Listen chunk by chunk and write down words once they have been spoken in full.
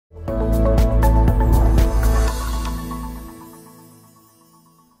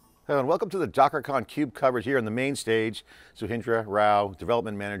Hello and welcome to the DockerCon CUBE coverage here on the main stage. Sudhindra Rao,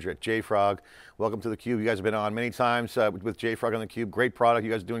 Development Manager at JFrog. Welcome to theCUBE. You guys have been on many times with JFrog on theCUBE. Great product, you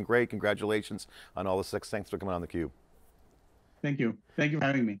guys are doing great. Congratulations on all the success. Thanks for coming on theCUBE. Thank you. Thank you for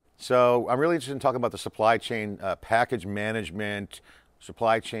having me. So I'm really interested in talking about the supply chain, package management,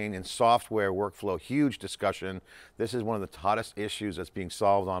 supply chain and software workflow, huge discussion. This is one of the hottest issues that's being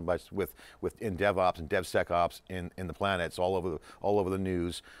solved on in DevOps and DevSecOps in the planet. It's all over the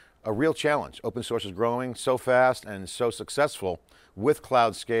news. A real challenge. Open source is growing so fast and so successful with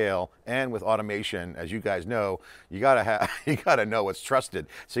cloud scale and with automation. As you guys know, you gotta know what's trusted.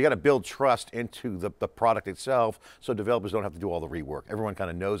 So you got to build trust into the product itself so developers don't have to do all the rework. Everyone kind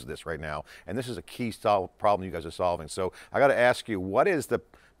of knows this right now. And this is a key problem you guys are solving. So I got to ask you, what is the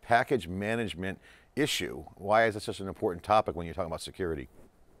package management issue? Why is this such an important topic when you're talking about security?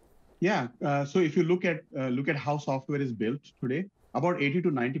 Yeah, so if you look at how software is built today, about 80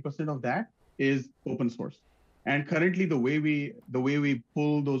 to 90% of that is open source. And currently, the way we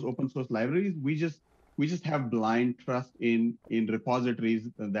pull those open source libraries, we just have blind trust in repositories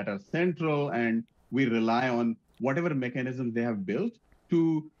that are central, and we rely on whatever mechanisms they have built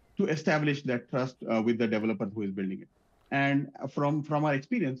to establish that trust with the developer who is building it. And from our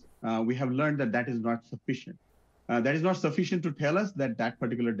experience, we have learned that that is not sufficient. That is not sufficient to tell us that that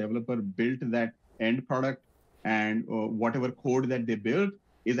particular developer built that end product and whatever code that they built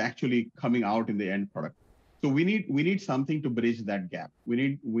is actually coming out in the end product. So we need something to bridge that gap.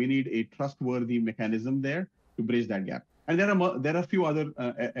 We need a trustworthy mechanism there to bridge that gap. And there are a few other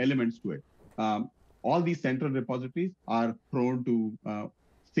elements to it. All these central repositories are prone to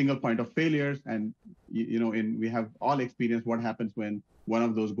single point of failures, and we have all experienced what happens when one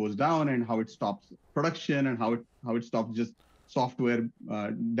of those goes down and how it stops production and how it stops just software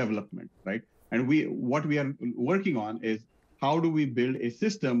development, right? And what we are working on is how do we build a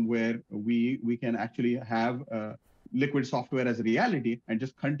system where we can actually have liquid software as a reality and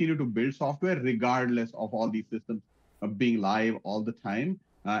just continue to build software regardless of all these systems being live all the time,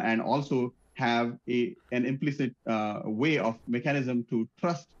 and also have an implicit way of mechanism to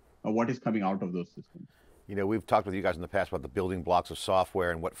trust what is coming out of those systems. You know, we've talked with you guys in the past about the building blocks of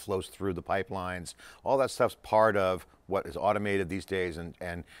software and what flows through the pipelines. All that stuff's part of what is automated these days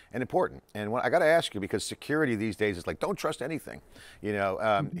and important. And I got to ask you, because security these days is like, don't trust anything. You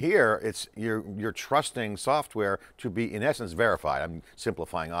know, here it's you're trusting software to be, in essence, verified. I'm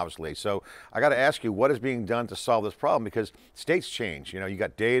simplifying, obviously. So I got to ask you, what is being done to solve this problem? Because states change. You know, you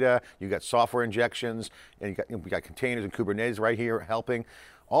got data, you got software injections, and we got containers and Kubernetes right here helping.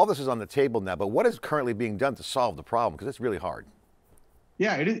 All this is on the table now, but what is currently being done to solve the problem? Because it's really hard.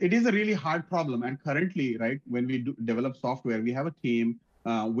 Yeah, it is a really hard problem. And currently, right, when we develop software, we have a team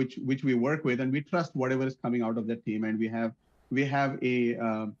which we work with, and we trust whatever is coming out of that team. And we have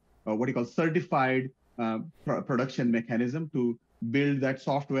a what you call certified production mechanism to build that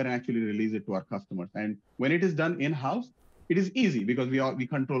software and actually release it to our customers. And when it is done in-house, it is easy because we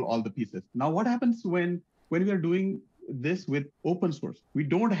control all the pieces. Now, what happens when we are doing this with open source? We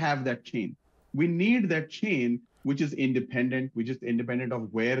don't have that chain. We need that chain, which is independent,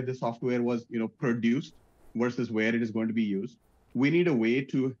 of where the software was, produced versus where it is going to be used. We need a way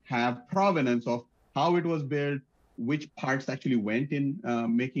to have provenance of how it was built, which parts actually went in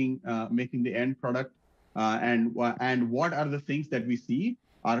making the end product, and what are the things that we see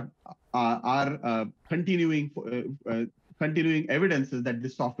are continuing evidences that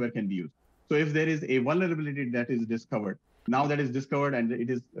this software can be used. So if there is a vulnerability that is discovered, now that is discovered and it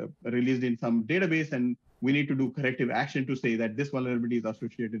is released in some database, and we need to do corrective action to say that this vulnerability is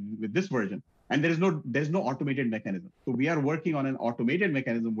associated with this version. And there's no automated mechanism. So we are working on an automated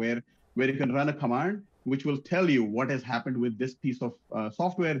mechanism where you can run a command which will tell you what has happened with this piece of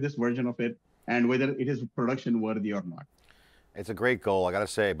software, this version of it, and whether it is production worthy or not. It's a great goal, I got to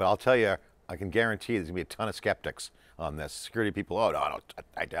say, but I'll tell you, I can guarantee there's going to be a ton of skeptics on this. Security people, oh, no,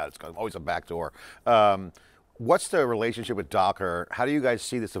 I doubt it's always a backdoor. What's the relationship with Docker? How do you guys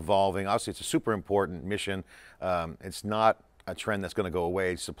see this evolving? Obviously, it's a super important mission. It's not a trend that's going to go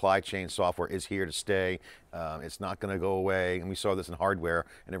away. Supply chain software is here to stay. It's not going to go away. And we saw this in hardware,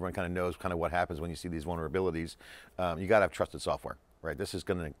 and everyone kind of knows kind of what happens when you see these vulnerabilities. You got to have trusted software, right? This is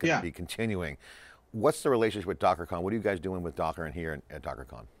going to be continuing. What's the relationship with DockerCon? What are you guys doing with Docker in here at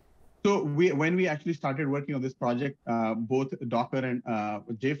DockerCon? So when we actually started working on this project, both Docker and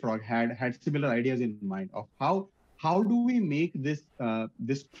JFrog had similar ideas in mind of how do we make this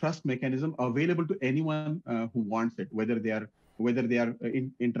trust mechanism available to anyone who wants it, whether they are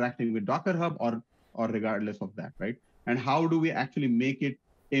interacting with Docker Hub or regardless of that, right? And how do we actually make it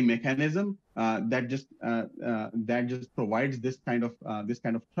a mechanism that just provides this kind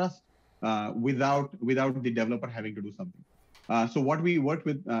of trust without the developer having to do something. So what we worked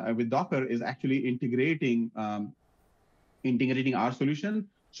with Docker is actually integrating our solution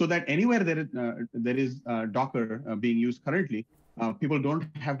so that anywhere there is Docker being used currently, people don't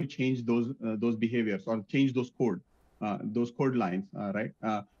have to change those behaviors or change those code lines, right?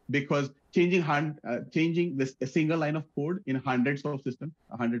 Because changing a single line of code in hundreds of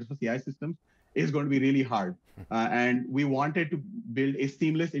CI systems is going to be really hard. And we wanted to build a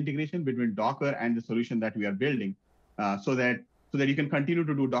seamless integration between Docker and the solution that we are building, so that you can continue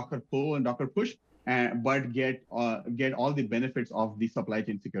to do Docker pull and Docker push, but get all the benefits of the supply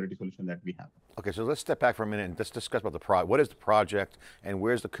chain security solution that we have. Okay, so let's step back for a minute and let's discuss about the project. What is the project and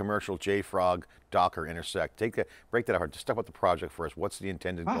where's the commercial JFrog Docker intersect? Break that apart. Just talk about the project first. What's the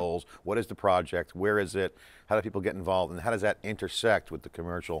intended goals? What is the project? Where is it? How do people get involved? And how does that intersect with the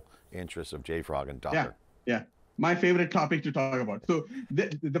commercial interests of JFrog and Docker? Yeah. My favorite topic to talk about. So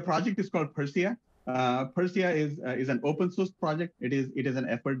the project is called Furrier. Furrier is an open source project. It is an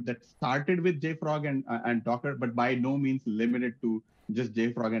effort that started with JFrog and Docker, but by no means limited to just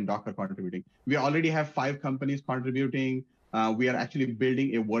JFrog and Docker contributing. We already have 5 companies contributing. We are actually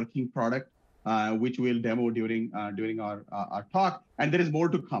building a working product, which we'll demo during our talk. And there is more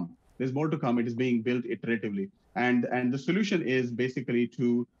to come. There's more to come. It is being built iteratively. And the solution is basically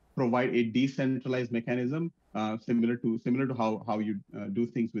to provide a decentralized mechanism, similar to how you do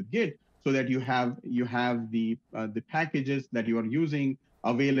things with Git, so that you have the packages that you are using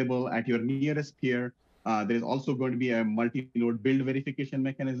available at your nearest peer. There is also going to be a multi-node build verification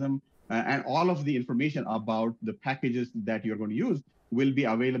mechanism, and all of the information about the packages that you're going to use will be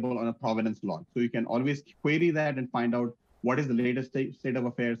available on a provenance log. So you can always query that and find out what is the latest state of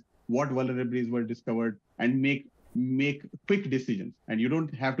affairs, what vulnerabilities were discovered, and make quick decisions. And you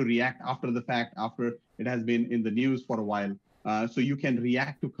don't have to react after the fact, after it has been in the news for a while. So you can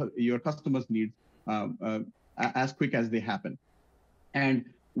react to your customers' needs as quick as they happen. And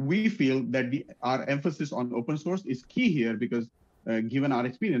we feel that our emphasis on open source is key here because given our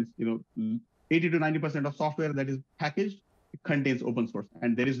experience, 80 to 90% of software that is packaged contains open source.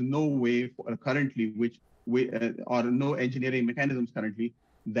 And there is no way currently or no engineering mechanisms currently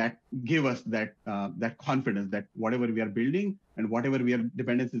that give us that confidence that whatever we are building and whatever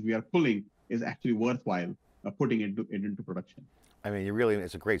dependencies we are pulling is actually worthwhile putting it into production. I mean,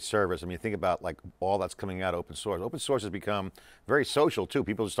 it's a great service. I mean, think about like all that's coming out of open source. Open source has become very social too.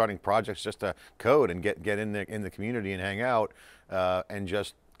 People are starting projects just to code and get in the community and hang out and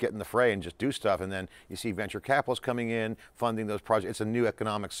just get in the fray and just do stuff. And then you see venture capitalists coming in, funding those projects. It's a new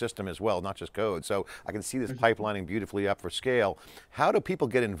economic system as well, not just code. So I can see this pipelining beautifully up for scale. How do people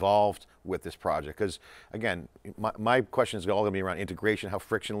get involved with this project? Because again, my question is all going to be around integration, how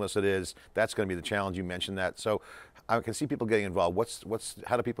frictionless it is. That's going to be the challenge. You mentioned that. So I can see people getting involved.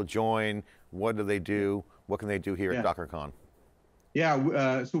 How do people join? What do they do? What can they do here at DockerCon?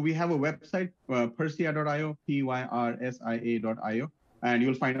 Yeah, so we have a website, pyrsia.io, pyrsia.io. And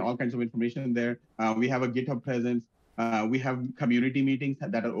you'll find all kinds of information there. We have a GitHub presence. We have community meetings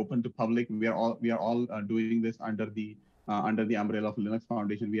that are open to public. We are all doing this under the umbrella of Linux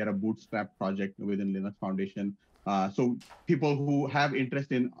Foundation. We are a bootstrap project within Linux Foundation. So people who have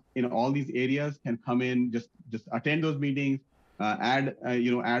interest in all these areas can come in, just attend those meetings, add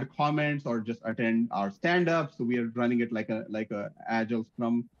comments, or just attend our stand-ups. So we are running it like a agile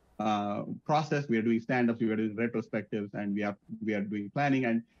Scrum process. We are doing stand-ups, we are doing retrospectives, and we are doing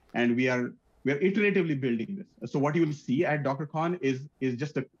planning, and we are iteratively building this. So what you will see at DockerCon is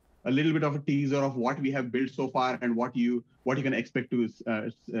just a little bit of a teaser of what we have built so far and what you can expect to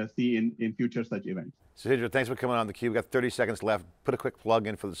see in future such events. Sudhindra, thanks for coming on theCUBE. We've got 30 seconds left. Put a quick plug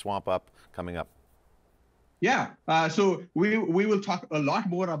in for the Swamp Up coming up. Yeah, so we will talk a lot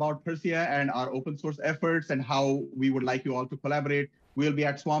more about Furrier and our open source efforts and how we would like you all to collaborate. We'll be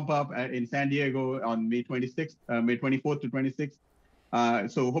at Swamp Up in San Diego on May 26th, May 24th to 26th.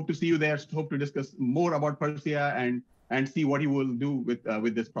 So hope to see you there. Hope to discuss more about Furrier and see what you will do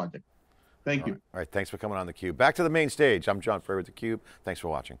with this project. Thank you. All right, thanks for coming on theCUBE. Back to the main stage. I'm John Furrier with theCUBE. Thanks for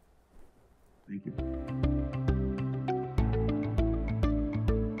watching. Thank you.